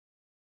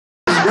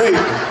great.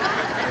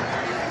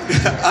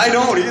 I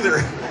don't either.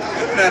 I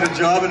haven't had a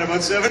job in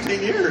about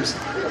 17 years.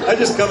 I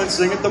just come and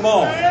sing at the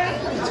mall.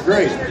 It's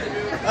great.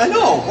 I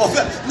know. Well,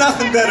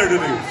 nothing better to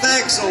do.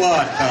 Thanks a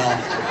lot, pal.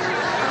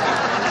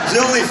 It's the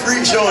only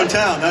free show in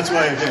town. That's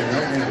why I came,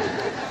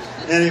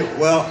 right? Anyway,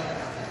 well,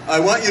 I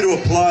want you to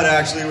applaud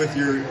actually with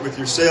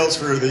your sales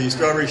for the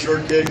strawberry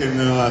shortcake and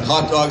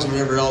hot dogs and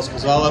whatever else,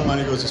 because all that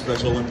money goes to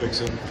Special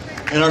Olympics.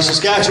 And our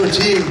Saskatchewan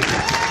team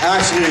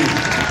actually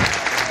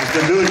has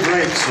been doing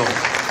great. So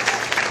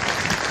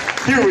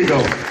here we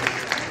go.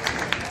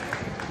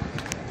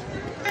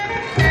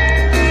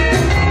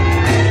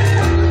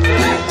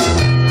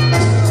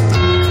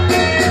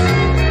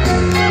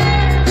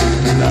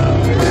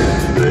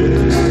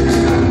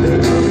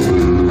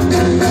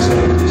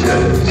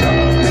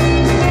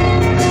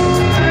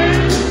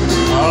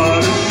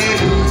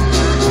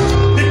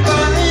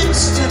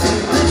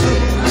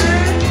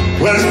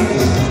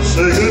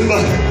 Say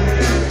goodbye,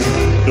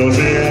 don't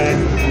be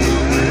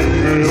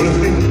angry with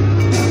me.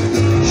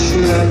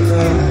 Should I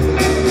cry?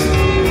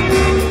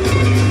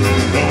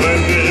 But when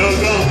you're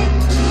gone,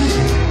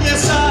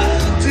 yes I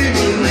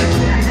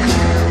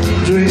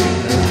dream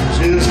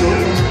tears go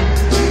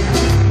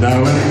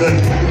now and then.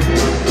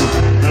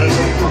 There's a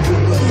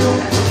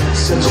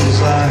such as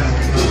I.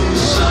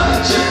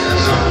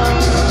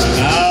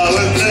 Now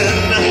and then,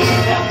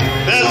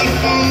 there's a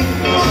fool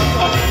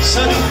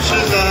such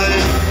as I.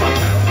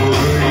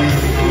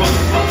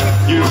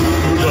 You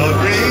love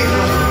me,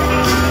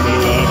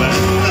 love and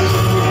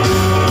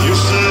you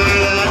say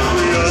that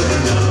we are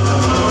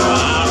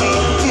I'm a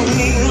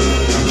fool,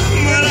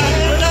 but I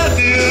love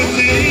you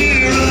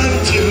dear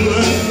until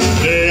the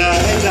day I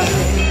die.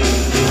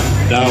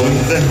 Now and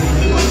then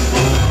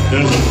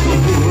there's a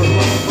fool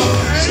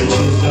such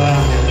as I.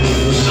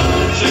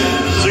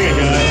 Sing it,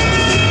 guys.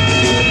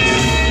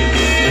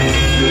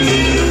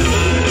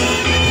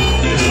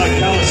 It's like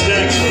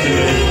calisthenics for the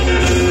day.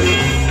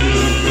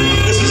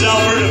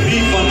 Alberta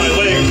beef on my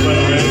legs, by the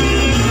way.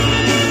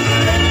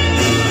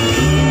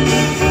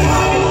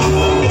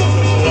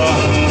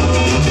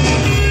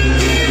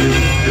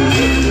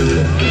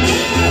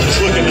 Just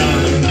looking down.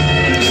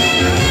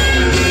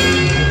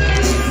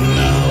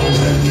 Now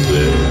and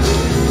then,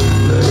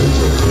 there's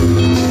a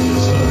fool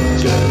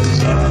such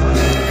as I.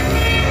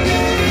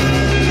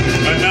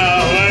 And now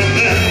and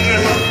then,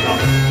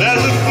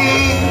 there's a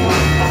fool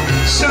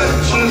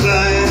such as I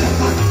am.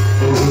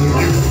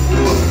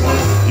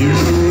 You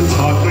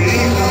taught me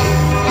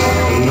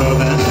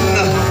love and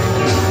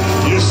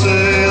you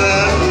say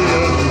that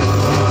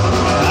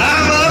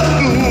I'm a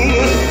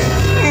fool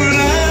when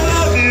I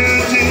love you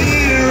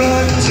dear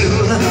until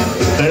the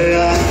day I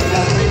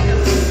die.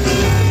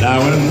 Now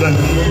and then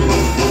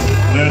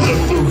there's a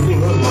fool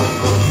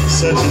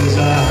such as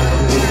I.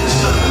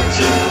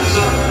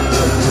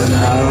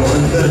 Now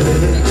and then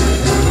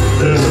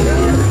there's a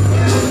fool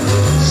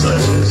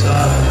such as I.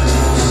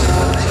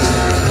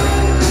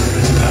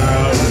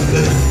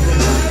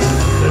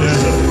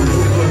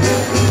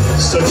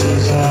 Such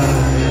as I.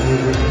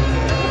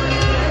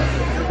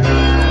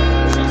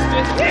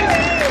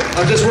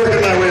 I'm just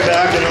working my way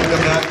back and I'll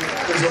come back.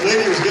 Because the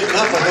lady was getting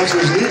up, I thought she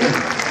was leaving.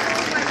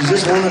 She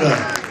just wanted to,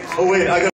 oh wait, I got